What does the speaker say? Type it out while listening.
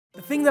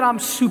thing that I'm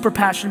super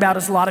passionate about,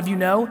 as a lot of you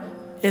know,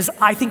 is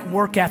I think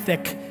work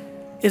ethic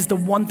is the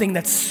one thing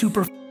that's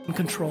super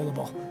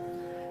controllable,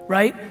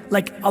 right?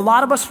 Like, a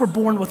lot of us were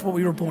born with what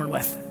we were born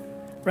with,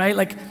 right?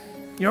 Like,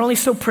 you're only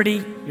so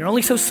pretty, you're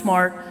only so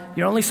smart,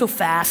 you're only so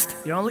fast,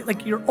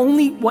 you're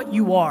only what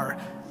you are.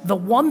 The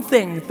one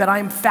thing that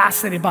I'm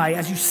fascinated by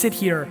as you sit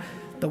here,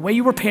 the way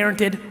you were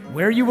parented,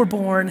 where you were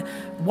born,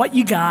 what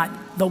you got,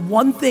 the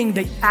one thing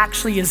that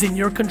actually is in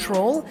your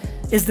control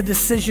is the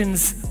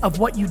decisions of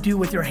what you do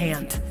with your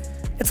hand.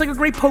 It's like a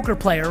great poker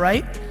player,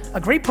 right? A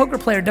great poker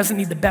player doesn't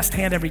need the best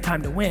hand every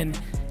time to win.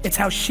 It's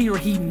how she or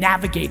he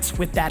navigates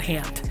with that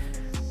hand.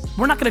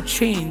 We're not gonna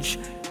change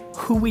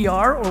who we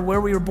are or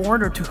where we were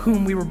born or to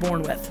whom we were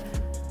born with.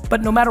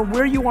 But no matter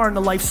where you are in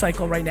the life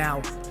cycle right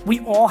now, we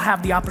all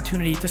have the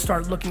opportunity to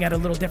start looking at it a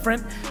little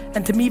different.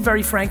 And to me,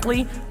 very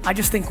frankly, I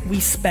just think we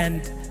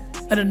spend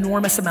an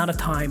enormous amount of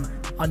time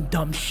on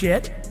dumb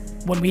shit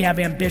when we have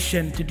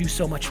ambition to do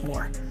so much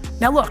more.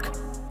 Now look,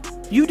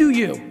 you do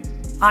you.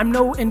 I'm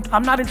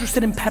not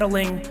interested in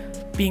peddling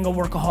being a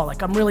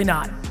workaholic. I'm really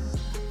not.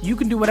 You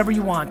can do whatever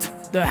you want.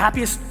 The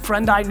happiest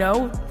friend I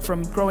know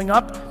from growing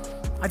up,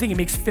 I think he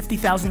makes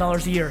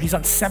 $50,000 a year. He's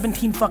on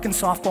 17 fucking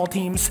softball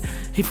teams.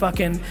 He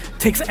fucking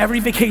takes every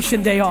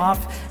vacation day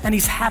off, and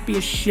he's happy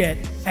as shit.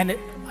 And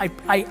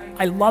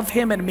I love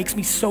him, and it makes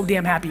me so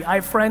damn happy. I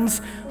have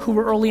friends who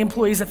were early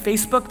employees at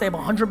Facebook. They have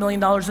 $100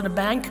 million in a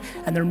bank,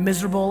 and they're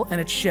miserable, and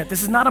it's shit.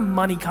 This is not a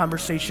money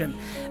conversation.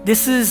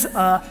 This is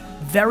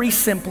very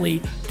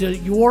simply, do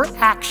your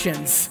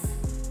actions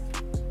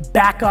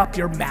back up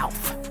your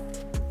mouth?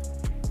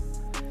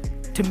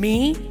 To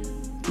me,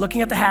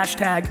 looking at the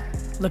hashtag,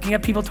 looking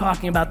at people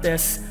talking about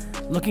this,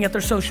 looking at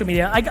their social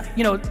media,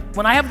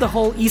 when I have the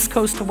whole East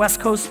Coast to West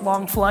Coast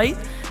long flight,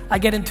 I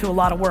get into a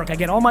lot of work. I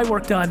get all my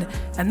work done,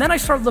 and then I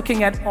start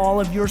looking at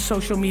all of your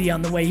social media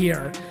on the way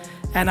here.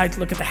 And I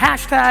look at the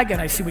hashtag,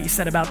 and I see what you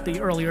said about the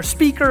earlier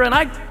speaker, and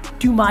I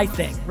do my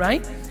thing,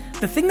 right?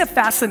 The thing that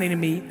fascinated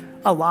me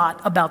a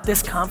lot about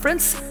this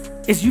conference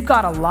is you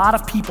got a lot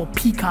of people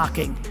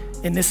peacocking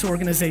in this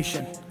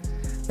organization.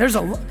 There's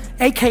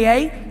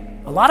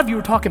AKA, a lot of you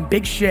are talking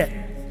big shit.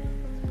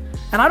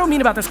 And I don't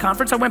mean about this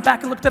conference. I went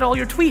back and looked at all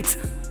your tweets.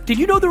 Did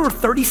you know there were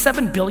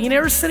 37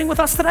 billionaires sitting with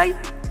us today?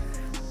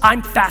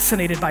 I'm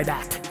fascinated by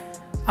that.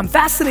 I'm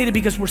fascinated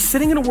because we're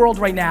sitting in a world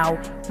right now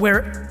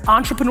where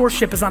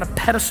entrepreneurship is on a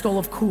pedestal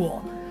of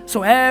cool.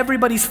 So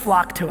everybody's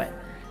flocked to it.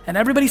 And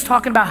everybody's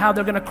talking about how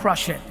they're gonna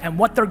crush it and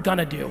what they're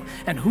gonna do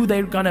and who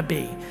they're gonna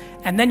be.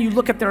 And then you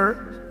look at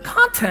their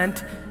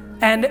content,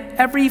 and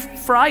every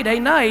Friday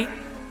night,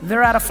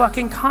 they're at a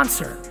fucking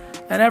concert.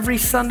 And every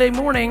Sunday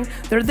morning,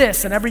 they're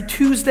this, and every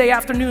Tuesday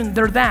afternoon,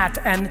 they're that,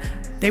 and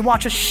they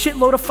watch a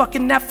shitload of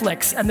fucking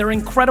Netflix, and they're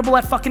incredible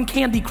at fucking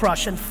Candy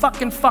Crush, and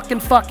fucking.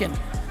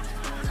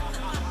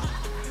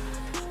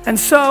 And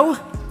so,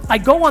 I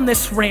go on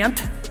this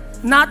rant,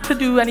 not to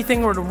do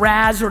anything or to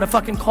razz or to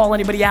fucking call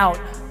anybody out.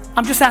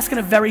 I'm just asking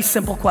a very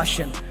simple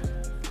question.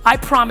 I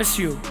promise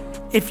you,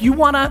 if you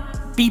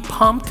wanna be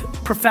pumped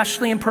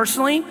professionally and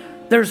personally,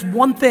 there's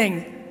one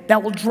thing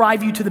that will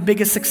drive you to the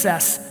biggest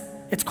success.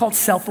 It's called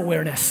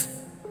self-awareness.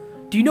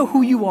 Do you know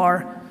who you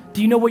are?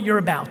 Do you know what you're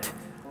about?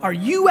 Are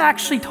you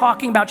actually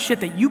talking about shit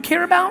that you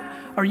care about?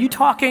 Are you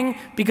talking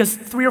because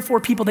 3 or 4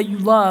 people that you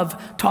love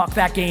talk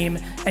that game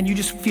and you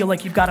just feel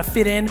like you've got to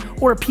fit in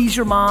or appease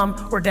your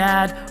mom or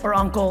dad or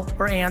uncle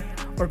or aunt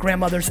or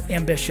grandmother's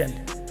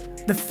ambition?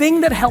 The thing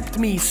that helped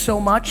me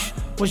so much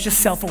was just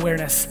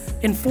self-awareness.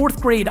 In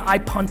 4th grade, I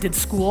punted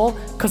school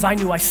because I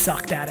knew I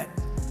sucked at it.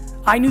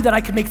 I knew that I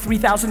could make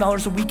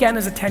 $3,000 a weekend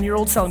as a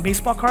 10-year-old selling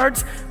baseball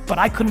cards, but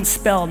I couldn't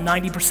spell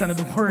 90% of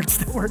the words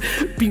that were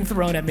being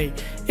thrown at me.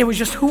 It was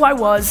just who I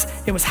was,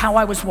 it was how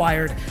I was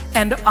wired.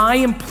 And I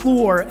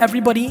implore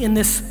everybody in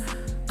this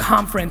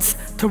conference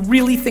to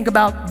really think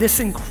about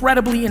this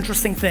incredibly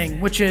interesting thing,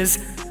 which is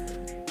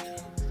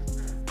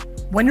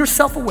when you're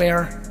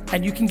self-aware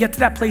and you can get to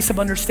that place of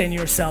understanding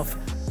yourself,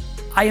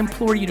 I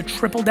implore you to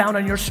triple down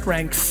on your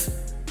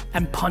strengths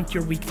and punt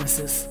your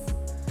weaknesses.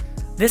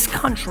 This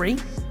country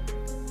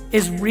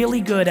is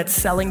really good at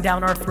selling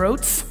down our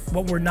throats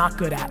what we're not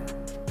good at.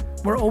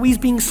 We're always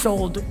being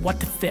sold what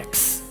to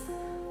fix.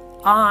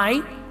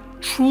 I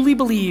truly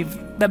believe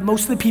that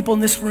most of the people in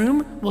this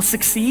room will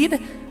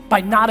succeed by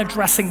not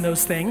addressing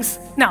those things.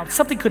 Now,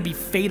 something could be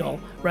fatal,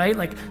 right?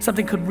 Like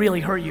something could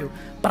really hurt you.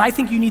 But I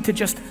think you need to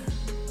just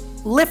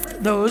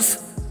lift those,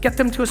 get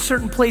them to a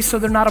certain place so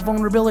they're not a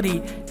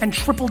vulnerability, and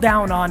triple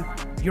down on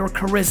your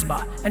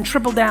charisma, and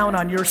triple down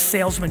on your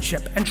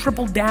salesmanship, and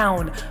triple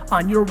down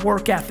on your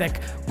work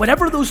ethic.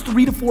 Whatever those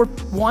 3 to 4,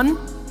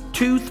 1,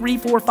 2, 3,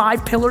 4,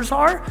 5 pillars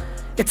are,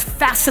 it's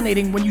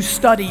fascinating when you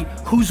study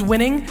who's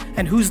winning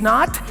and who's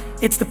not.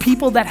 It's the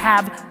people that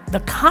have the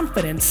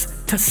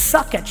confidence to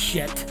suck at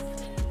shit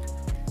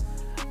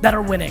that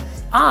are winning.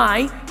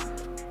 I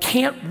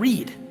can't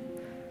read,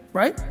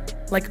 right?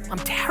 Like, I'm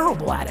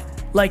terrible at it.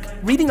 Like,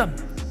 reading a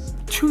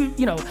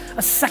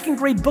 2nd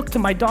grade book to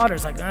my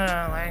daughter's like,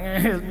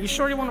 you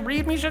sure you want to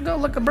read? Me should go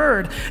look a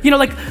bird.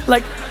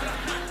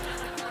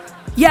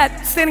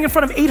 Yet, standing in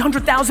front of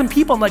 800,000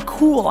 people, I'm like,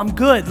 cool, I'm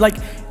good. Like,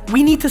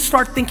 we need to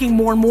start thinking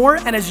more and more,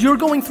 and as you're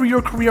going through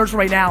your careers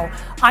right now,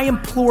 I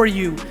implore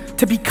you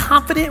to be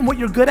confident in what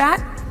you're good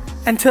at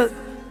and to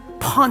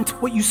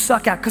punt what you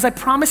suck at, because I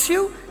promise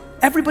you,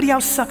 everybody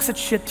else sucks at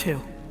shit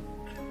too.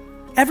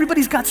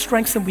 Everybody's got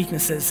strengths and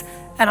weaknesses,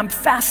 and I'm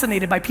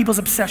fascinated by people's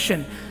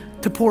obsession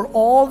to pour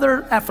all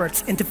their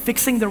efforts into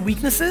fixing their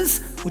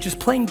weaknesses, which is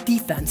playing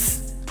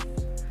defense,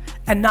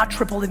 and not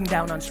tripling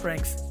down on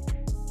strengths.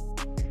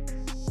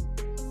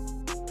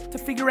 To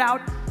figure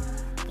out,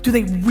 do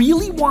they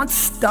really want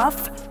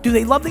stuff? Do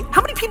they love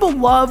how many people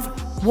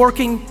love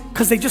working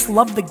because they just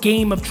love the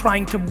game of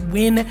trying to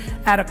win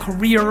at a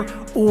career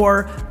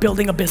or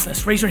building a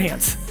business? Raise your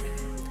hands.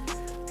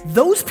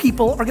 Those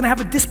people are gonna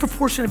have a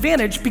disproportionate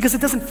advantage because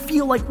it doesn't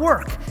feel like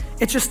work.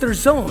 It's just their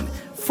zone.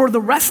 For the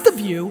rest of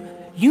you,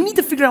 you need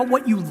to figure out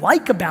what you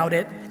like about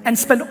it and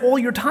spend all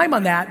your time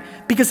on that,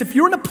 because if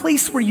you're in a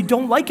place where you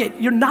don't like it,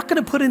 you're not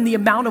gonna put in the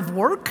amount of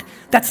work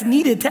that's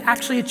needed to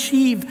actually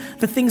achieve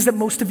the things that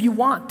most of you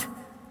want.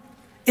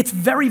 It's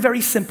very,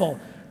 very simple.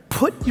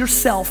 Put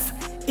yourself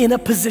in a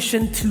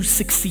position to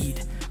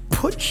succeed.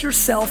 Put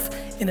yourself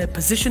in a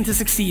position to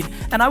succeed.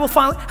 And I will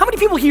find, how many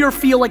people here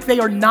feel like they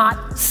are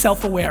not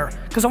self-aware?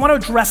 Because I want to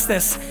address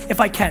this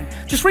if I can.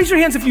 Just raise your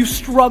hands if you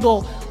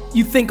struggle,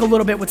 you think a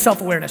little bit with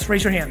self-awareness.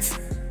 Raise your hands.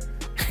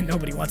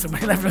 Nobody wants it.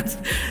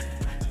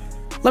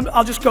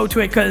 I'll just go to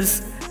it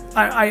because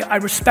I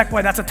respect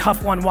why that's a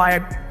tough one,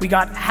 why we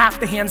got half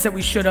the hands that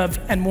we should have,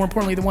 and more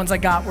importantly, the ones I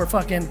got were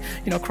fucking,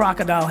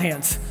 crocodile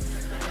hands.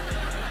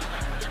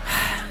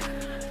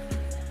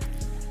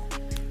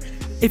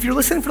 If you're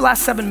listening for the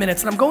last 7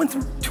 minutes, and I'm going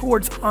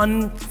towards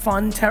I'm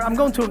going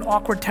to an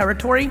awkward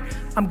territory,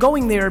 I'm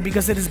going there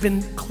because it has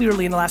been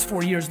clearly in the last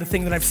 4 years the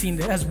thing that I've seen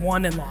that has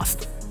won and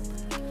lost.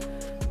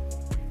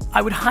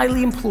 I would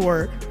highly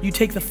implore you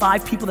take the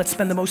 5 people that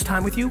spend the most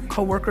time with you,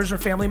 coworkers or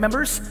family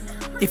members,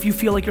 if you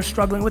feel like you're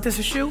struggling with this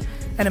issue,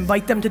 and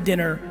invite them to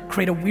dinner,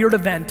 create a weird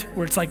event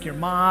where it's like your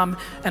mom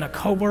and a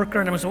coworker,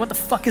 and everyone's like, what the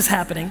fuck is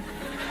happening?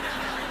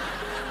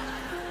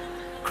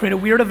 Create a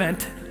weird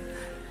event,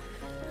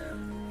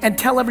 and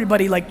tell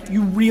everybody like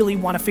you really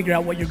want to figure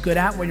out what you're good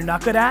at, what you're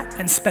not good at,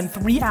 and spend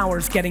 3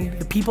 hours getting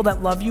the people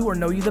that love you or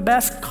know you the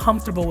best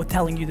comfortable with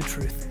telling you the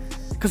truth.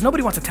 Because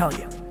nobody wants to tell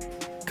you.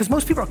 Because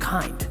most people are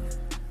kind,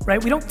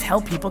 right? We don't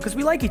tell people because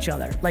we like each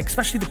other, like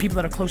especially the people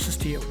that are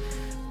closest to you.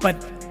 But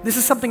this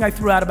is something I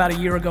threw out about a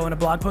year ago in a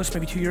blog post,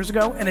 maybe 2 years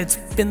ago, and it's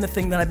been the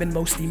thing that I've been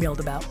most emailed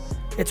about.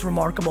 It's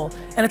remarkable,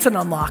 and it's an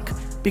unlock,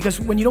 because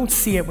when you don't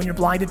see it, when you're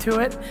blinded to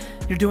it,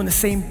 you're doing the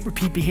same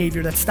repeat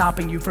behavior that's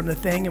stopping you from the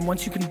thing, and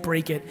once you can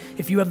break it,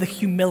 if you have the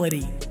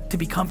humility to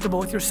be comfortable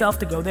with yourself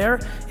to go there,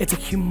 it's a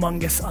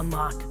humongous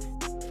unlock.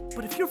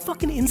 But if you're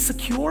fucking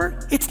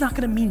insecure, it's not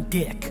gonna mean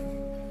dick.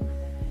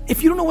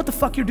 If you don't know what the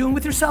fuck you're doing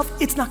with yourself,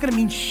 it's not gonna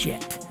mean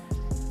shit.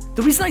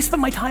 The reason I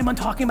spend my time on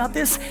talking about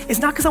this is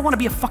not because I want to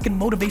be a fucking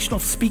motivational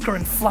speaker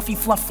and fluffy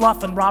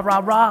fluff and rah rah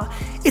rah.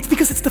 It's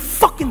because it's the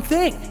fucking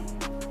thing.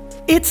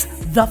 It's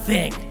the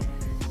thing.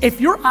 If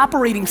your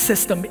operating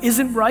system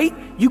isn't right,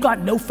 you got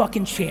no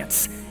fucking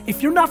chance.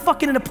 If you're not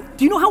fucking in a,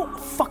 do you know how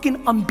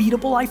fucking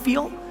unbeatable I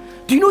feel?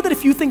 Do you know that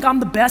if you think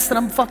I'm the best and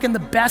I'm fucking the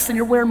best and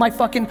you're wearing my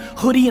fucking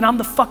hoodie and I'm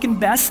the fucking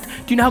best, do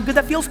you know how good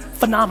that feels?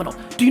 Phenomenal.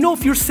 Do you know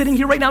if you're sitting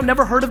here right now,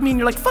 never heard of me, and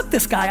you're like, fuck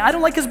this guy, I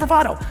don't like his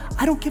bravado.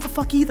 I don't give a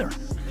fuck either.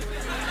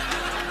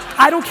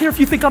 I don't care if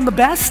you think I'm the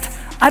best.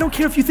 I don't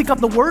care if you think I'm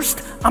the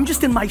worst. I'm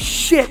just in my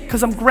shit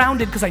because I'm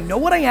grounded, because I know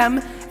what I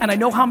am and I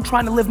know how I'm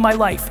trying to live my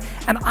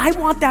life. And I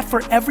want that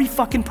for every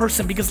fucking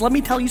person, because let me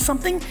tell you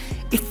something,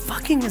 it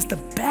fucking is the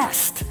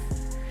best.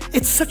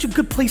 It's such a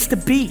good place to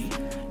be.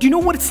 Do you know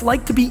what it's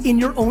like to be in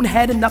your own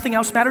head and nothing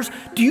else matters?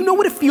 Do you know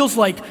what it feels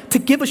like to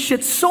give a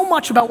shit so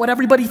much about what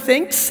everybody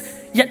thinks,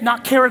 yet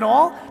not care at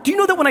all? Do you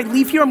know that when I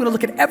leave here, I'm gonna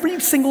look at every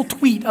single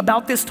tweet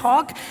about this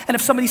talk, and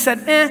if somebody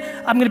said,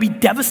 I'm gonna be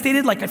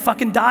devastated like I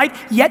fucking died,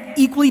 yet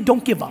equally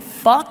don't give a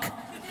fuck?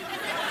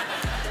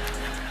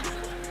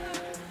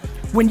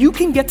 When you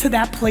can get to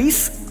that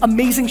place,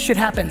 amazing shit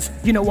happens.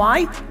 You know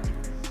why?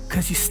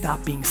 Because you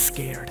stop being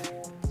scared.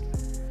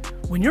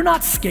 When you're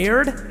not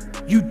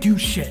scared, you do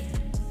shit.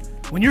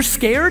 When you're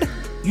scared,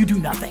 you do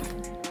nothing.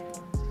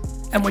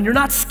 And when you're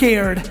not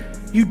scared,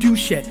 you do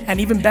shit. And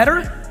even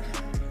better,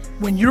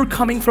 when you're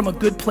coming from a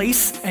good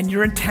place and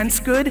your intent's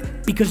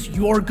good because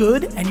you're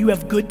good and you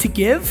have good to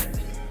give,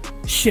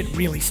 shit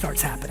really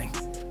starts happening.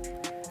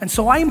 And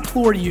so I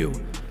implore you,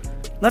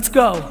 let's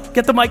go.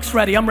 Get the mics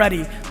ready, I'm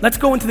ready. Let's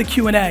go into the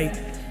Q&A.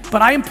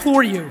 But I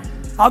implore you,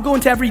 I'll go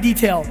into every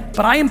detail,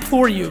 but I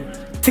implore you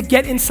to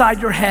get inside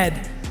your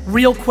head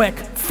real quick.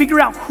 Figure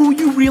out who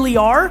you really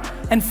are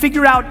and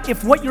figure out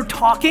if what you're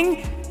talking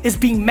is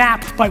being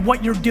mapped by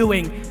what you're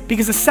doing.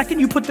 Because the second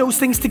you put those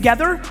things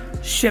together,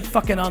 shit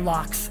fucking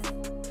unlocks.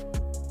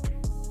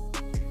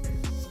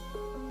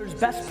 There's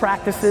best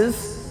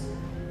practices.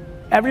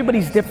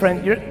 Everybody's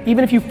different.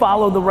 Even if you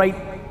follow the right,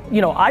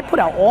 I put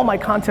out all my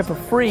content for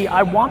free.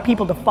 I want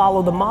people to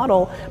follow the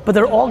model, but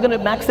they're all gonna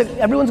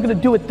everyone's gonna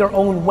do it their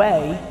own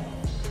way.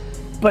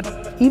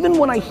 But even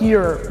when I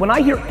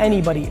hear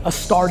anybody, a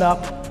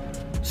startup,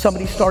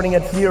 somebody starting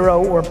at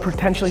zero or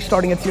potentially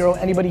starting at zero,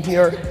 anybody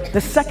here, the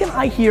second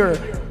I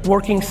hear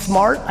working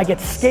smart, I get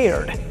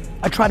scared.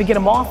 I try to get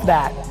them off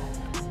that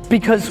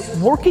because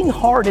working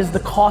hard is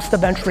the cost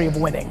of entry of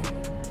winning.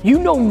 You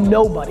know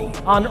nobody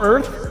on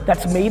earth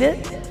that's made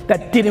it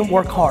that didn't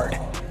work hard.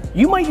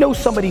 You might know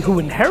somebody who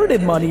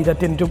inherited money that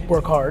didn't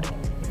work hard,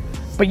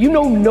 but you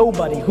know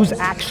nobody who's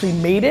actually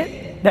made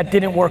it that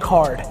didn't work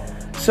hard.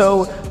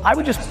 So I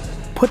would just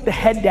put the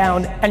head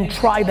down and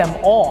try them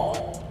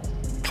all.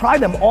 Try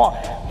them all.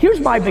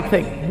 Here's my big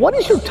thing. What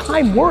is your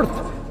time worth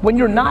when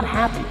you're not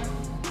happy?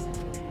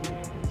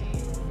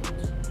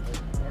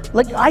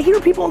 Like, I hear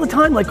people all the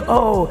time like,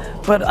 oh,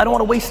 but I don't want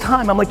to waste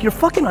time. I'm like, you're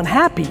fucking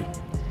unhappy.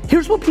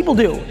 Here's what people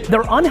do.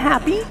 They're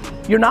unhappy,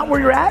 you're not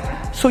where you're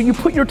at, so you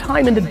put your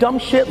time into dumb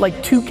shit like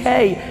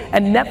 2K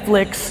and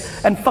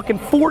Netflix and fucking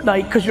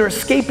Fortnite because you're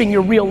escaping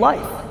your real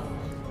life.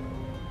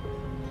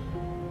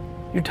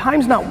 Your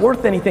time's not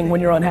worth anything when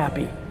you're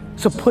unhappy.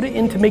 So put it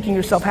into making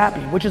yourself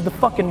happy, which is the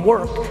fucking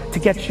work to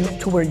get you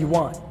to where you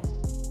want.